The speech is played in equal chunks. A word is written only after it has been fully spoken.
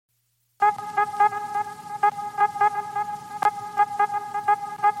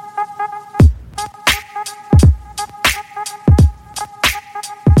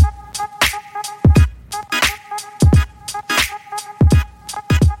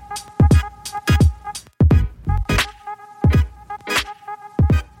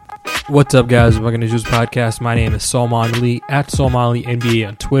What's up, guys? Welcome to Juice Podcast. My name is Salman Lee at Salman Lee NBA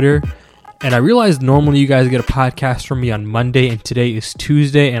on Twitter. And I realize normally you guys get a podcast from me on Monday, and today is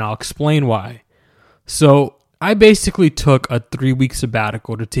Tuesday, and I'll explain why. So I basically took a 3-week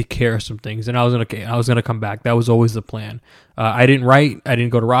sabbatical to take care of some things, and I was gonna come back. That was always the plan. I didn't write. I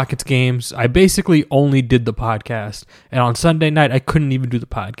didn't go to Rockets games. I basically only did the podcast. And on Sunday night, I couldn't even do the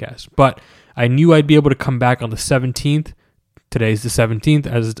podcast. But I knew I'd be able to come back on the 17th. Today's the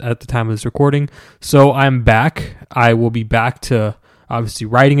 17th at the time of this recording. So I'm back. I will be back to obviously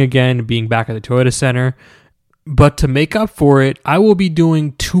writing again, being back at the Toyota Center. But to make up for it, I will be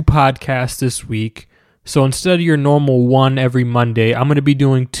doing 2 podcasts this week. So instead of your normal one every Monday, I'm going to be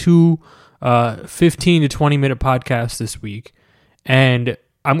doing 2 15 to 20 minute podcasts this week. And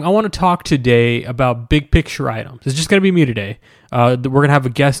I want to talk today about big picture items. It's just going to be me today. We're going to have a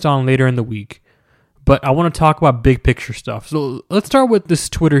guest on later in the week. But I want to talk about big picture stuff. So let's start with this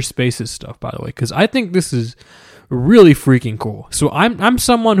Twitter Spaces stuff, by the way, because I think this is really freaking cool. So I'm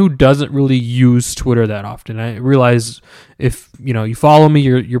someone who doesn't really use Twitter that often. I realize if you follow me,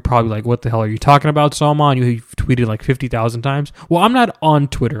 you're probably like, what the hell are you talking about, Salman? You've tweeted like 50,000 times. Well, I'm not on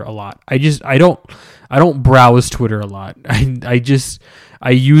Twitter a lot. I don't browse Twitter a lot.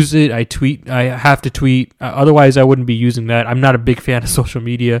 I use it. I tweet. I have to tweet. Otherwise, I wouldn't be using that. I'm not a big fan of social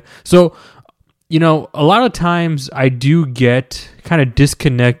media. So a lot of times I do get kind of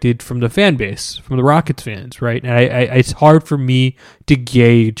disconnected from the fan base, from the Rockets fans, right? And it's hard for me to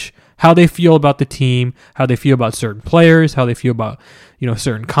gauge how they feel about the team, how they feel about certain players, how they feel about,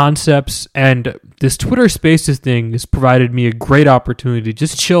 certain concepts. And this Twitter Spaces thing has provided me a great opportunity to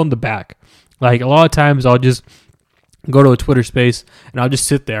just chill in the back. Like a lot of times I'll just go to a Twitter space and I'll just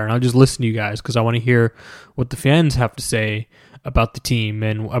sit there and I'll just listen to you guys because I want to hear what the fans have to say about the team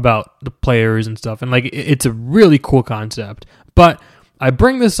and about the players and stuff. And it's a really cool concept. But I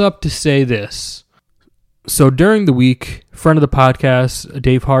bring this up to say this. So during the week, friend of the podcast,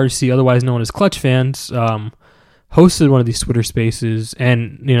 Dave Hardesty, otherwise known as Clutch Fans, hosted one of these Twitter spaces.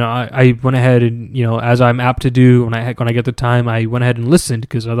 And, I went ahead and, as I'm apt to do when I get the time, I went ahead and listened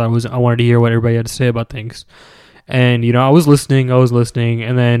because I wanted to hear what everybody had to say about things. And, I was listening,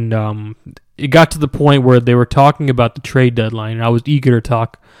 and then it got to the point where they were talking about the trade deadline, and I was eager to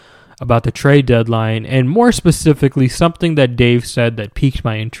talk about the trade deadline, and more specifically, something that Dave said that piqued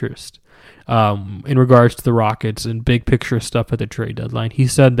my interest in regards to the Rockets and big picture stuff at the trade deadline. He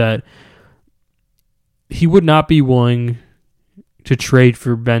said that he would not be willing to trade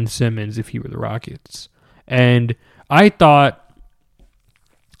for Ben Simmons if he were the Rockets. And I thought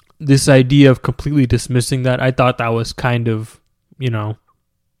this idea of completely dismissing that, I thought that was kind of,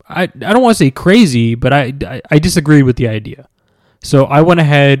 I don't want to say crazy, but I disagreed with the idea. So I went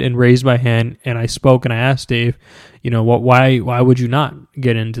ahead and raised my hand and I spoke and I asked Dave, why would you not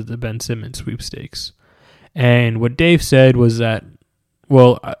get into the Ben Simmons sweepstakes? And what Dave said was that,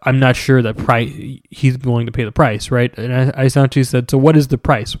 well, I'm not sure that he's willing to pay the price, right? And I essentially said, so what is the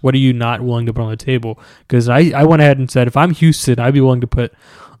price? What are you not willing to put on the table? Because I went ahead and said, if I'm Houston, I'd be willing to put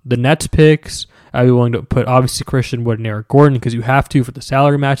the Nets picks. I'd be willing to put, obviously, Christian Wood and Eric Gordon because you have to for the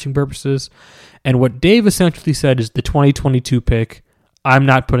salary matching purposes. And what Dave essentially said is the 2022 pick, I'm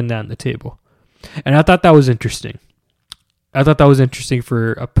not putting that on the table. And I thought that was interesting. I thought that was interesting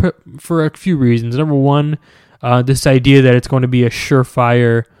for a few reasons. Number one, this idea that it's going to be a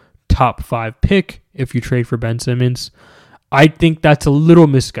surefire top 5 pick if you trade for Ben Simmons. I think that's a little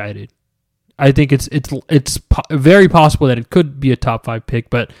misguided. I think it's very possible that it could be a top 5 pick,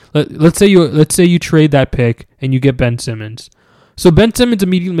 but let's say you trade that pick and you get Ben Simmons. So Ben Simmons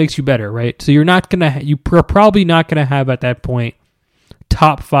immediately makes you better, right? So you're probably not gonna have at that point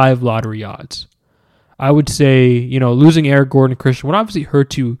top 5 lottery odds. I would say losing Eric Gordon and Christian would obviously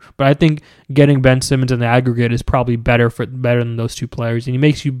hurt you, but I think getting Ben Simmons in the aggregate is probably better than those 2 players, and he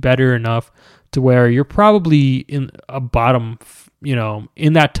makes you better enough to where you're probably in a bottom.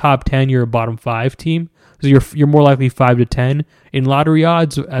 In that top 10, you're a bottom 5 team. So you're more likely 5 to 10 in lottery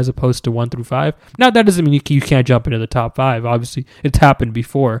odds as opposed to 1 through 5. Now, that doesn't mean you can't jump into the top 5. Obviously, it's happened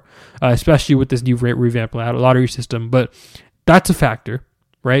before, especially with this new revamped lottery system. But that's a factor,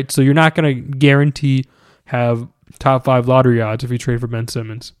 right? So you're not going to guarantee have top 5 lottery odds if you trade for Ben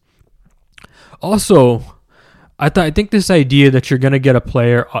Simmons. Also, I think this idea that you're going to get a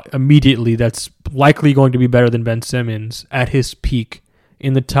player immediately that's likely going to be better than Ben Simmons at his peak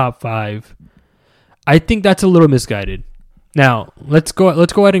in the top 5, I think that's a little misguided. Now, let's go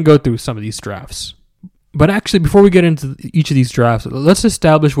ahead and go through some of these drafts. But actually, before we get into each of these drafts, let's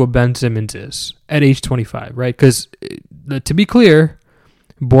establish what Ben Simmons is at age 25, right? Because to be clear,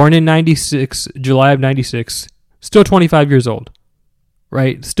 born in 96, July of 96, still 25 years old.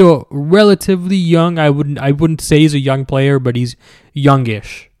 right? Still relatively young. I wouldn't say he's a young player, but he's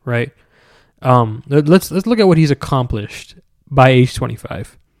youngish, right? Let's look at what he's accomplished by age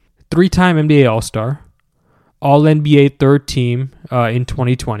 25. 3-time NBA All-Star, All-NBA third team in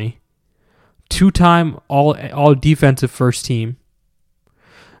 2020, 2-time All Defensive first team,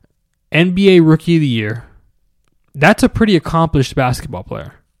 NBA Rookie of the Year. That's a pretty accomplished basketball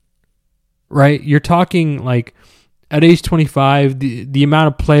player, right? You're talking like at age 25, the amount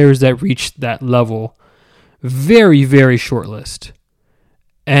of players that reached that level, very, very short list.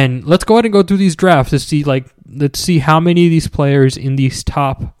 And let's go ahead and go through these drafts to see, let's see how many of these players in these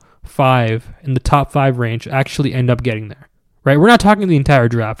top 5, in the top 5 range, actually end up getting there, right? We're not talking the entire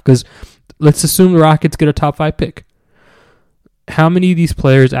draft because let's assume the Rockets get a top 5 pick. How many of these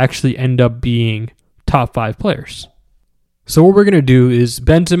players actually end up being top 5 players? So what we're going to do is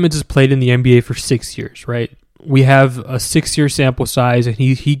Ben Simmons has played in the NBA for 6 years, right? We have a 6-year sample size, and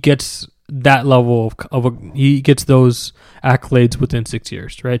he gets that level he gets those accolades within 6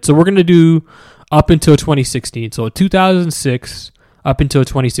 years, right? So we're going to do up until 2016. So 2006 up until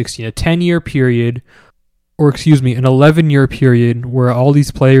 2016, a 10-year period, or an 11-year period where all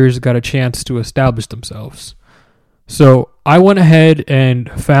these players got a chance to establish themselves. So I went ahead and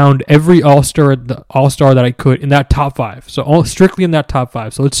found every All-Star that I could in that top 5. So strictly in that top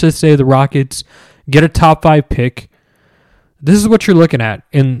 5. So let's just say the Rockets get a top 5 pick. This is what you're looking at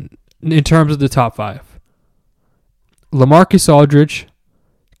in terms of the top 5. LaMarcus Aldridge,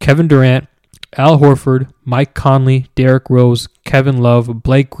 Kevin Durant, Al Horford, Mike Conley, Derrick Rose, Kevin Love,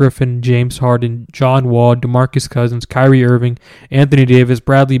 Blake Griffin, James Harden, John Wall, DeMarcus Cousins, Kyrie Irving, Anthony Davis,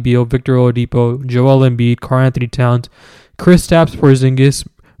 Bradley Beal, Victor Oladipo, Joel Embiid, Karl-Anthony Towns, Kristaps Porzingis,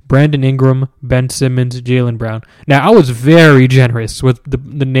 Brandon Ingram, Ben Simmons, Jaylen Brown. Now, I was very generous with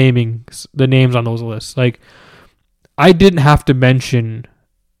the names on those lists. Like, I didn't have to mention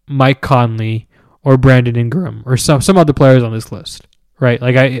Mike Conley or Brandon Ingram or some other players on this list. Right,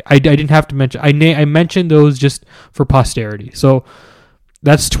 like I didn't have to mention. I mentioned those just for posterity. So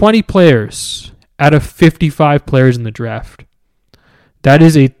that's 20 players out of 55 players in the draft. That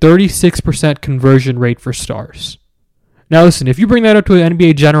is a 36% conversion rate for stars. Now listen, if you bring that up to an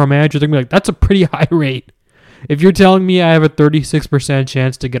NBA general manager, they're gonna be like, "That's a pretty high rate." If you're telling me I have a 36%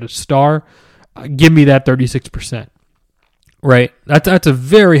 chance to get a star, give me that 36%. Right, that's a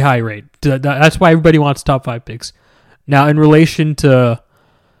very high rate. That's why everybody wants top 5 picks. Now, in relation to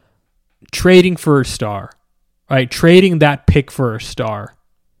trading for a star, right? Trading that pick for a star,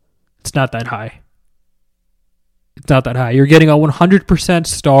 it's not that high. It's not that high. You're getting a 100%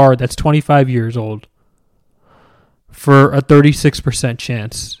 star that's 25 years old for a 36%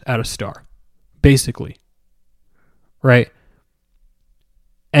 chance at a star, basically, right?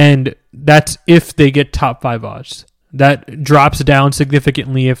 And that's if they get top 5 odds. That drops down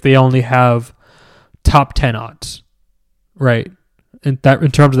significantly if they only have top 10 odds. Right. In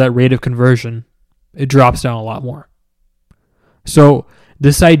terms of that rate of conversion, it drops down a lot more. So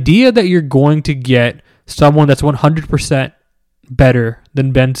this idea that you're going to get someone that's 100% better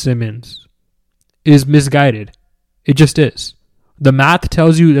than Ben Simmons is misguided. It just is. The math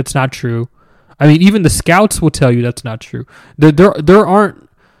tells you that's not true. I mean, even the scouts will tell you that's not true. There aren't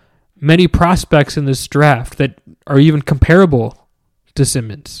many prospects in this draft that are even comparable to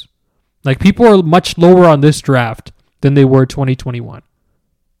Simmons. Like, people are much lower on this draft than they were 2021.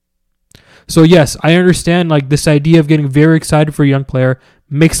 So yes, I understand, like, this idea of getting very excited for a young player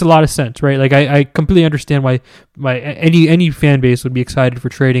makes a lot of sense, right? Like, I completely understand why any fan base would be excited for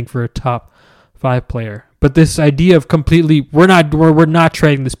trading for a top 5 player. But this idea of completely we're not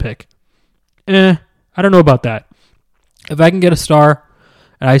trading this pick. I don't know about that. If I can get a star,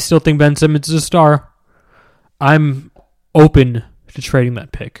 and I still think Ben Simmons is a star, I'm open to trading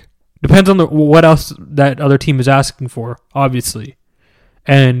that pick. Depends on what else that other team is asking for, obviously,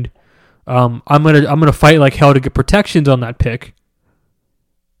 and I'm gonna fight like hell to get protections on that pick.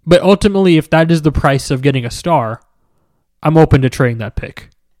 But ultimately, if that is the price of getting a star, I'm open to trading that pick.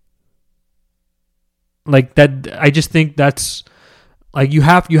 Like that, I just think that's like you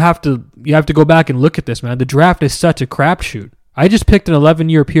have to go back and look at this, man. The draft is such a crapshoot. I just picked an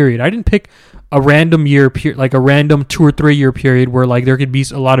 11-year period. I didn't pick a random year, like a random 2 or 3 year period where like there could be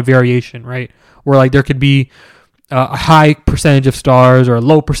a lot of variation, right? Where like there could be a high percentage of stars or a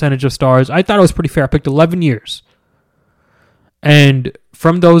low percentage of stars. I thought it was pretty fair. I picked 11 years. And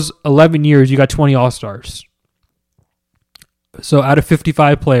from those 11 years, you got 20 All-Stars. So out of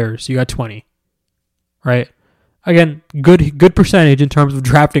 55 players, you got 20, right? Again, good percentage in terms of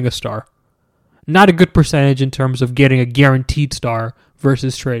drafting a star. Not a good percentage in terms of getting a guaranteed star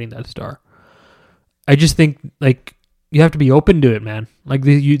versus trading that star. I just think, like, you have to be open to it, man. Like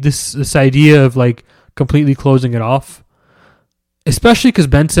this idea of like completely closing it off, especially because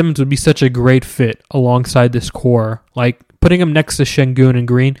Ben Simmons would be such a great fit alongside this core. Like putting him next to Şengün and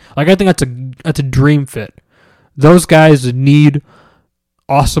Green, like I think that's a dream fit. Those guys need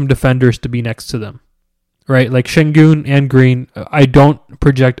awesome defenders to be next to them, right? Like Şengün and Green, I don't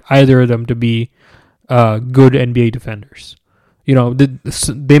project either of them to be good NBA defenders. You know,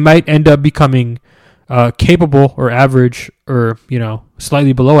 they might end up becoming capable or average or, you know,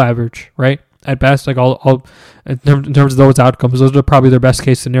 slightly below average, right? At best, like all in terms of those outcomes, those are probably their best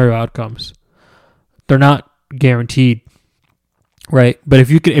case scenario outcomes. They're not guaranteed, right? But if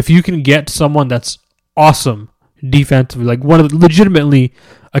you can get someone that's awesome defensively, like legitimately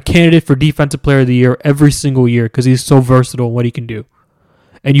a candidate for defensive player of the year every single year because he's so versatile in what he can do,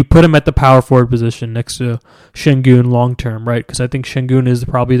 and you put him at the power forward position next to Şengün long term, right? Because I think Şengün is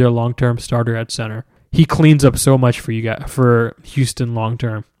probably their long term starter at center. He cleans up so much for you guys, for Houston long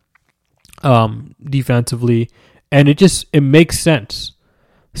term, defensively, and it makes sense.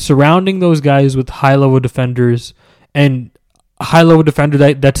 Surrounding those guys with high level defenders and a high level defender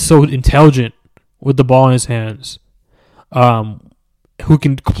that's so intelligent with the ball in his hands, who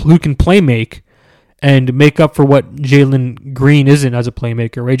can play make and make up for what Jalen Green isn't as a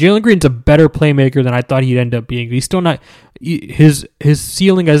playmaker, right? Jalen Green's a better playmaker than I thought he'd end up being. He's still not, his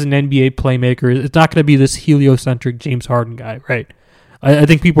ceiling as an NBA playmaker, it's not going to be this heliocentric James Harden guy, right? I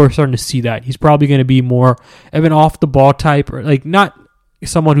think people are starting to see that. He's probably going to be more of an off the ball type, or like not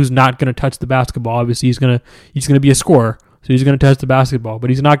someone who's not going to touch the basketball. Obviously, he's going to be a scorer, so he's going to touch the basketball,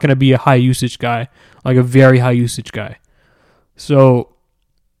 but he's not going to be a high usage guy, like a very high usage guy. So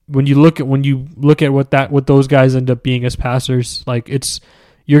when you look at what those guys end up being as passers, like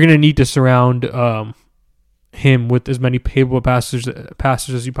you're going to need to surround him with as many capable passers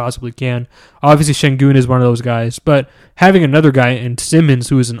as you possibly can. Obviously, Şengün is one of those guys, but having another guy in Simmons,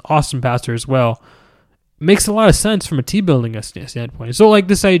 who is an awesome passer as well, makes a lot of sense from a team building standpoint. So, like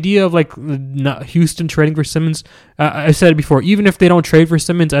this idea of like Houston trading for Simmons, I said it before. Even if they don't trade for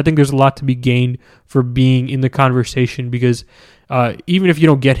Simmons, I think there's a lot to be gained for being in the conversation because even if you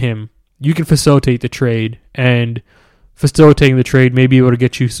don't get him, you can facilitate the trade, and facilitating the trade may be able to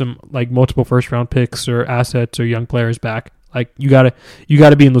get you some like multiple first round picks or assets or young players back. Like you gotta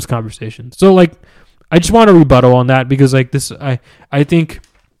be in those conversations. So like I just want to rebuttal on that because like this I think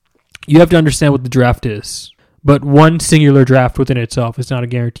you have to understand what the draft is. But one singular draft within itself is not a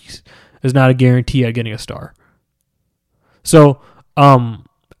guarantee at getting a star. So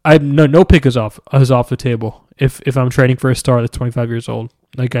I no pick is off the table if I'm trading for a star that's 25 years old.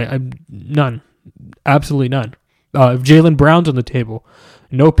 Like I'm none. Absolutely none. If Jaylen Brown's on the table,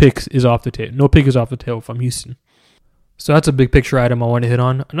 no pick is off the table. No pick is off the table from Houston. So that's a big picture item I want to hit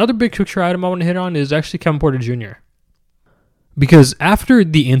on. Another big picture item I want to hit on is actually Kevin Porter Jr. Because after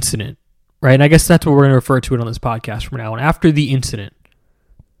the incident, right, and I guess that's what we're going to refer to it on this podcast from now on, after the incident,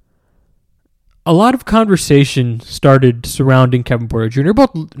 a lot of conversation started surrounding Kevin Porter Jr.,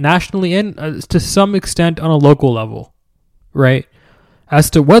 both nationally and to some extent on a local level, right, as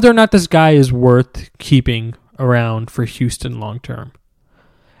to whether or not this guy is worth keeping around for Houston long term.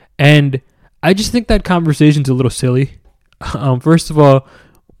 And I just think that conversation's a little silly. First of all,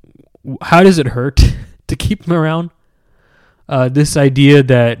 how does it hurt to keep him around? This idea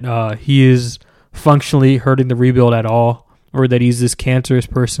that he is functionally hurting the rebuild at all, or that he's this cancerous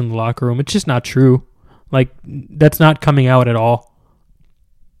person in the locker room, it's just not true. Like, that's not coming out at all.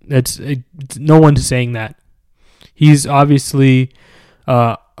 It's no one's saying that. He's obviously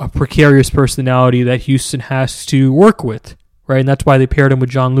a precarious personality that Houston has to work with, right? And that's why they paired him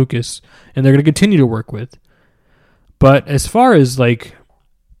with John Lucas, and they're going to continue to work with. But as far as like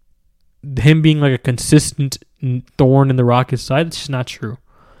him being like a consistent thorn in the Rockets' side, it's just not true.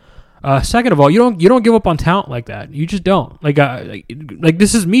 Second of all, you don't give up on talent like that. You just don't. Like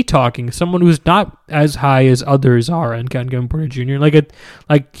this is me talking, someone who's not as high as others are, and Kevin Porter Jr.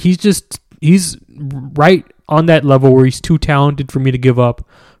 Like he's right on that level where he's too talented for me to give up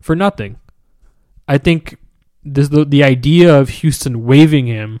for nothing. I think the idea of Houston waiving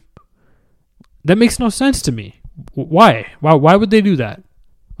him, that makes no sense to me. Why would they do that?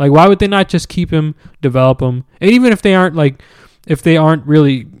 Like, why would they not just keep him, develop him, and even if they aren't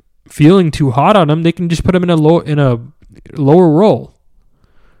really feeling too hot on him, they can just put him in a lower role,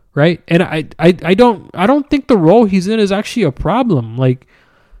 right? And I don't think the role he's in is actually a problem. Like,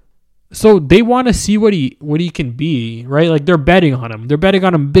 so they want to see what he can be, right? Like, they're betting on him. They're betting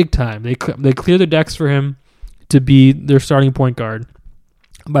on him big time. They clear the decks for him to be their starting point guard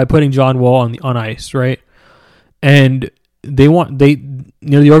by putting John Wall on ice, right? And the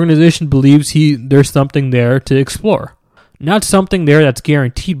organization believes there's something there to explore. not something there that's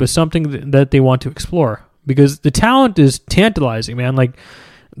guaranteed, but something that they want to explore. Because the talent is tantalizing, man. Like,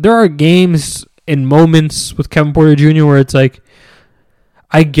 there are games and moments with Kevin Porter Jr. where it's like,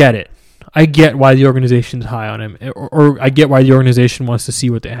 I get it. I get why the organization's high on him, or I get why the organization wants to see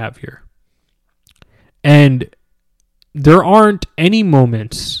what they have here. And there aren't any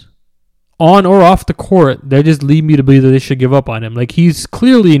moments on or off the court that just lead me to believe that they should give up on him. Like, he's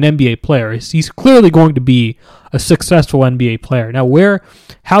clearly an NBA player. He's clearly going to be a successful NBA player. Now,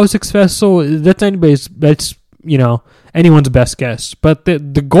 how successful, that's anyone's best guess. But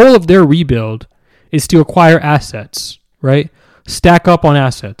the goal of their rebuild is to acquire assets, right? Stack up on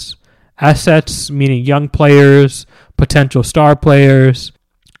assets. Assets meaning young players, potential star players,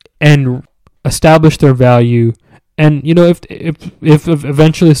 and establish their value. And, if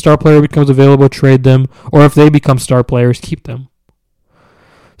eventually a star player becomes available, trade them. Or if they become star players, keep them.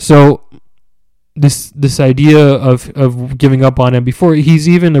 So this idea of giving up on him before he's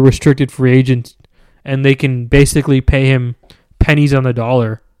even a restricted free agent, and they can basically pay him pennies on the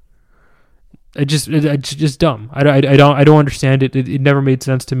dollar. It's just dumb. I don't understand it. It never made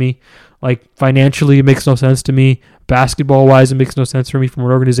sense to me. Like, financially, it makes no sense to me. Basketball wise, it makes no sense for me from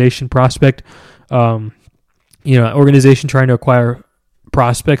an organization prospect. Organization trying to acquire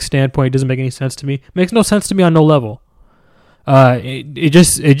prospect standpoint doesn't make any sense to me. It makes no sense to me on no level. It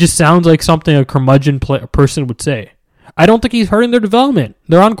just sounds like something a curmudgeon person would say. I don't think he's hurting their development,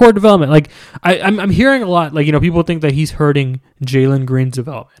 their on-court development. Like, I'm hearing a lot, like, people think that he's hurting Jalen Green's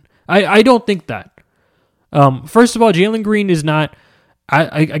development. I don't think that. First of all, Jalen Green is not.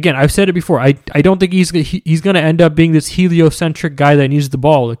 Again, I've said it before. I don't think he's going to end up being this heliocentric guy that needs the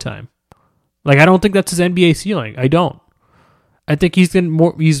ball all the time. Like, I don't think that's his NBA ceiling. I don't. I think he's going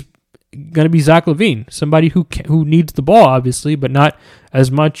to be Zach LaVine, somebody who needs the ball, obviously, but not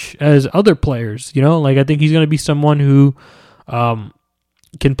as much as other players. Like, I think he's going to be someone who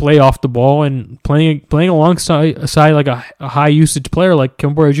can play off the ball, and playing alongside like a high usage player like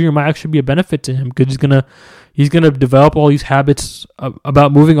Kevin Porter Jr. might actually be a benefit to him, because he's gonna develop all these habits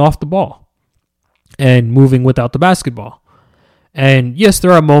about moving off the ball and moving without the basketball. And yes,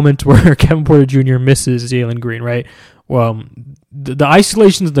 there are moments where Kevin Porter Jr. misses Jalen Green, right? Well, the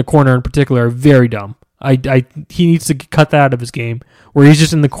isolations in the corner in particular are very dumb. He needs to cut that out of his game, where he's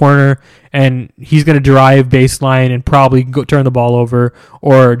just in the corner and he's going to drive baseline and probably turn the ball over,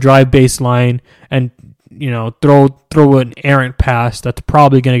 or drive baseline and throw an errant pass that's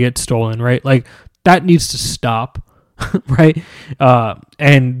probably going to get stolen, right? Like, that needs to stop, right?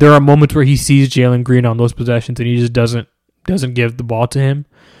 And there are moments where he sees Jalen Green on those possessions and he just doesn't give the ball to him.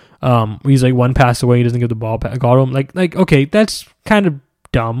 He's like one pass away, he doesn't give the ball back to him. Like, okay, that's kind of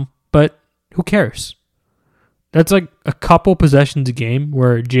dumb, but who cares? That's like a couple possessions a game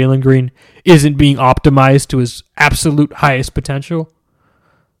where Jalen Green isn't being optimized to his absolute highest potential.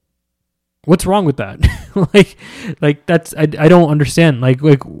 What's wrong with that? like that's I don't understand. Like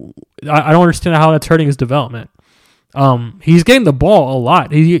I don't understand how that's hurting his development. He's getting the ball a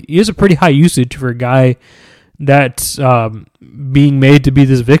lot. He is a pretty high usage for a guy that's being made to be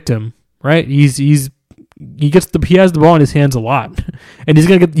this victim, right? He has the ball in his hands a lot, and he's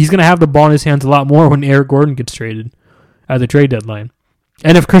gonna have the ball in his hands a lot more when Eric Gordon gets traded at the trade deadline,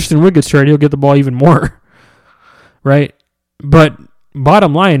 and if Christian Wood gets traded, he'll get the ball even more, right? But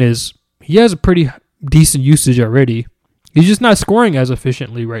bottom line is, he has a pretty decent usage already. He's just not scoring as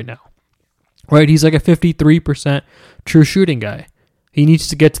efficiently right now, right? He's like a 53% true shooting guy. He needs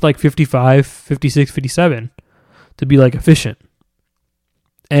to get to like 55, 56, 57 to be like efficient.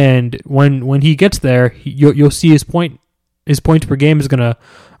 And when he gets there, you'll see his points per game is going to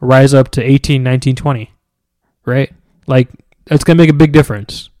rise up to 18, 19, 20, right? Like, that's going to make a big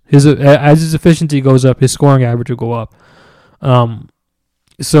difference. As his efficiency goes up, his scoring average will go up.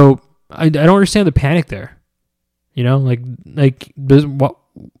 So I don't understand the panic there. I don't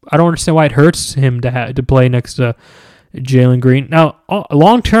understand why it hurts him to play next to Jalen Green. Now,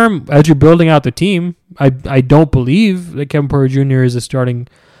 long term, as you're building out the team, I don't believe that Kevin Porter Jr. is a starting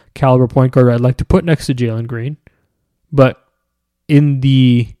caliber point guard I'd like to put next to Jalen Green. But in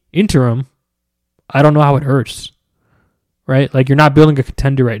the interim, I don't know how it hurts. Right? Like, you're not building a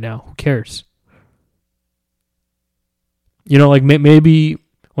contender right now. Who cares? Maybe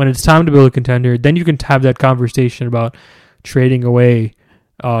when it's time to build a contender, then you can have that conversation about trading away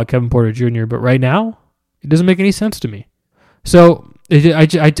Kevin Porter Jr. But right now, it doesn't make any sense to me. So I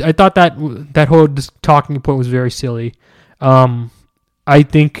thought that whole talking point was very silly. I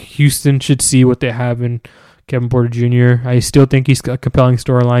think Houston should see what they have in Kevin Porter Jr. I still think he's a compelling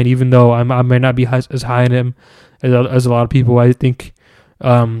storyline, even though I might not be as high on him as a lot of people. I think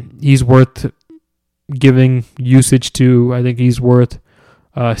he's worth giving usage to. I think he's worth.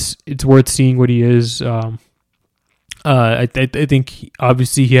 It's worth seeing what he is. I think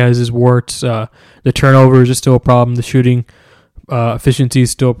obviously he has his warts. The turnovers are still a problem. The shooting efficiency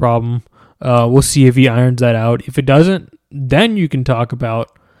is still a problem. We'll see if he irons that out. If it doesn't, then you can talk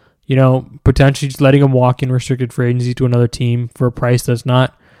about, potentially just letting him walk in restricted free agency to another team for a price that's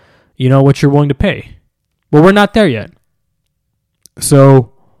not, what you're willing to pay. But we're not there yet.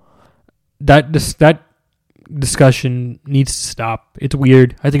 So that discussion needs to stop. It's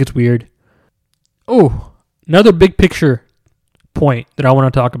weird. I think it's weird. Oh, another big picture point that I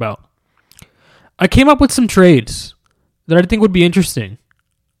want to talk about. I came up with some trades that I think would be interesting.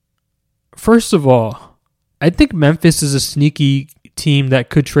 First of all, I think Memphis is a sneaky team that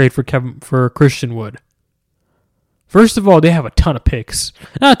could trade for Christian Wood. First of all, they have a ton of picks.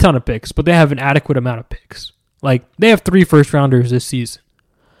 Not a ton of picks, but they have an adequate amount of picks. Like, they have 3 first-rounders this season.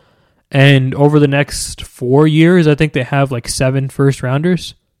 And over the next 4 years, I think they have like 7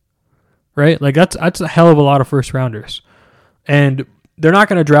 first-rounders. Right? Like, that's a hell of a lot of first-rounders. And they're not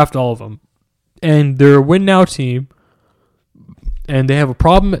going to draft all of them. And they're a win-now team. And they have a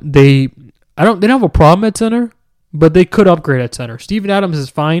problem. They don't have a problem at center, but they could upgrade at center. Steven Adams is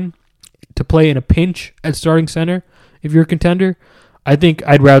fine to play in a pinch at starting center if you're a contender. I think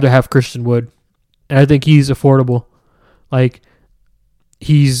I'd rather have Christian Wood. And I think he's affordable. Like,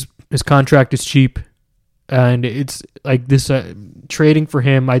 his contract is cheap. And it's like this trading for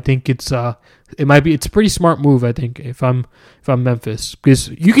him. I think it's a pretty smart move. I think if I'm Memphis, because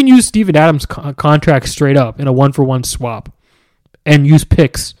you can use Steven Adams' contract straight up in a 1-for-1 swap, and use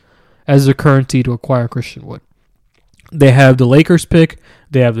picks as a currency to acquire Christian Wood. They have the Lakers pick,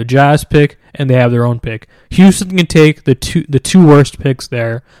 they have the Jazz pick, and they have their own pick. Houston can take the two worst picks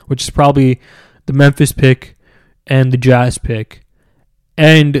there, which is probably the Memphis pick and the Jazz pick,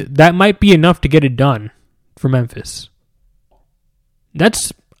 and that might be enough to get it done for Memphis.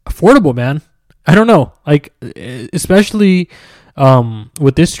 That's affordable, man. I don't know, like, especially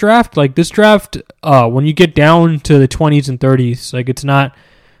with this draft. Like, this draft, when you get down to the 20s and 30s, like, it's not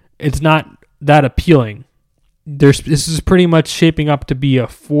that appealing. This is pretty much shaping up to be a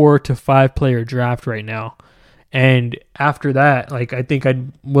 4 to 5 player draft right now, and after that, like, I think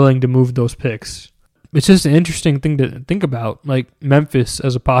I'm willing to move those picks. It's just an interesting thing to think about, like Memphis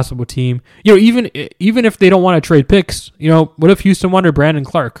as a possible team. Even if they don't want to trade picks, what if Houston wanted Brandon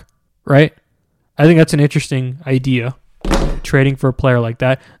Clark, right? I think that's an interesting idea, trading for a player like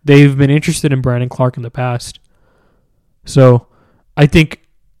that. They've been interested in Brandon Clark in the past, so I think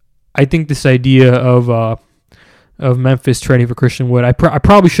this idea of Memphis trading for Christian Wood, I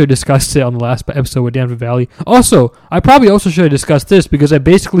probably should have discussed it on the last episode with Dan Vivali. Also, I probably also should have discussed this because I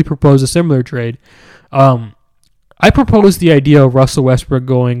basically proposed a similar trade. I proposed the idea of Russell Westbrook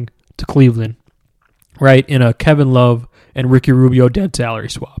going to Cleveland, right, in a Kevin Love and Ricky Rubio dead salary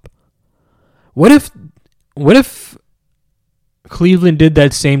swap. What if Cleveland did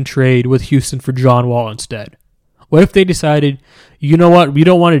that same trade with Houston for John Wall instead? What if they decided, you know what, we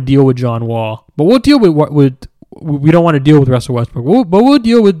don't want to deal with John Wall, but we'll deal with we don't want to deal with Russell Westbrook, but we'll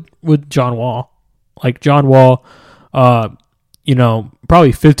deal with John Wall. Like, John Wall,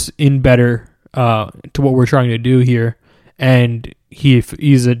 probably fits in better to what we're trying to do here, and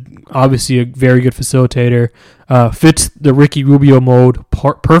he's obviously a very good facilitator. Fits the Ricky Rubio mode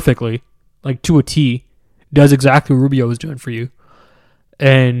perfectly, like to a T. Does exactly what Rubio was doing for you,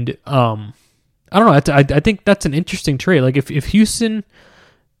 and I don't know. I think that's an interesting trade. Like, if Houston,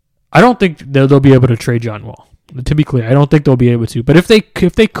 I don't think they'll be able to trade John Wall. To be clear, I don't think they'll be able to. But if they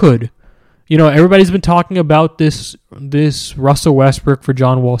could, everybody's been talking about this Russell Westbrook for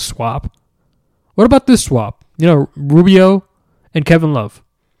John Wall swap. What about this swap? Rubio and Kevin Love.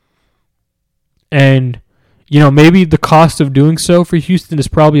 And maybe the cost of doing so for Houston is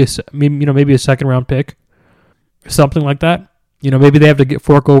probably maybe a second round pick, something like that. Maybe they have to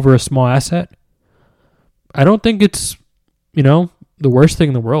fork over a small asset. I don't think it's the worst thing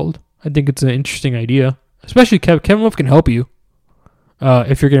in the world. I think it's an interesting idea. Especially Kevin Love can help you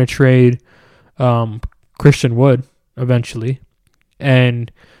if you're going to trade Christian Wood eventually.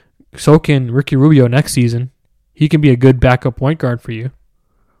 And so can Ricky Rubio next season. He can be a good backup point guard for you.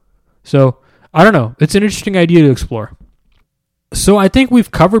 So, I don't know. It's an interesting idea to explore. So, I think we've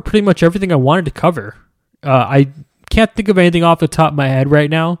covered pretty much everything I wanted to cover. I can't think of anything off the top of my head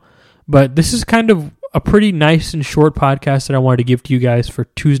right now, but this is kind of a pretty nice and short podcast that I wanted to give to you guys for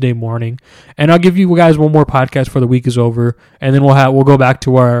Tuesday morning. And I'll give you guys one more podcast before the week is over, and then we'll go back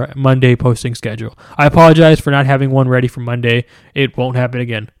to our Monday posting schedule. I apologize for not having one ready for Monday. It won't happen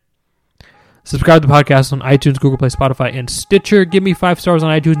again. Subscribe to the podcast on iTunes, Google Play, Spotify, and Stitcher. Give me 5 stars on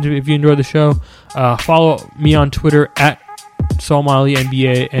iTunes if you enjoy the show. Follow me on Twitter at SaulMonley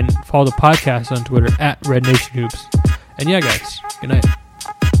NBA, and follow the podcast on Twitter at Red Nation Hoops. And yeah, guys, good night.